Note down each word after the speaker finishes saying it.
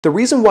The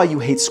reason why you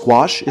hate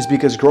squash is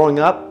because growing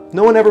up,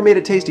 no one ever made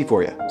it tasty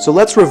for you. So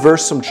let's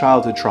reverse some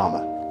childhood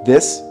trauma.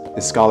 This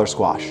is Scholar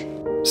Squash.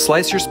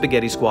 Slice your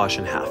spaghetti squash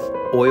in half.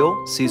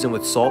 Oil, season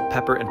with salt,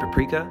 pepper, and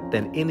paprika,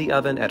 then in the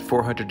oven at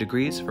 400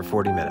 degrees for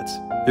 40 minutes.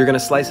 You're gonna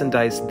slice and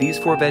dice these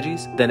 4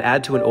 veggies, then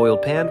add to an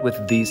oiled pan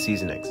with these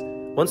seasonings.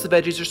 Once the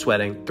veggies are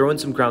sweating, throw in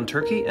some ground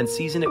turkey and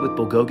season it with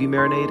bulgogi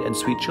marinade and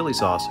sweet chili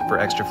sauce for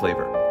extra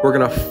flavor. We're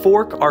gonna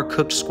fork our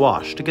cooked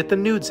squash to get the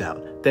nudes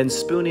out, then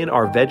spoon in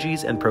our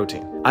veggies and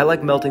protein. I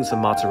like melting some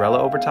mozzarella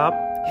over top,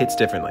 hits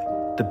differently.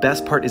 The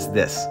best part is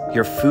this,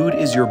 your food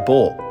is your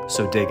bowl,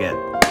 so dig in.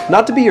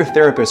 Not to be your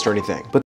therapist or anything, but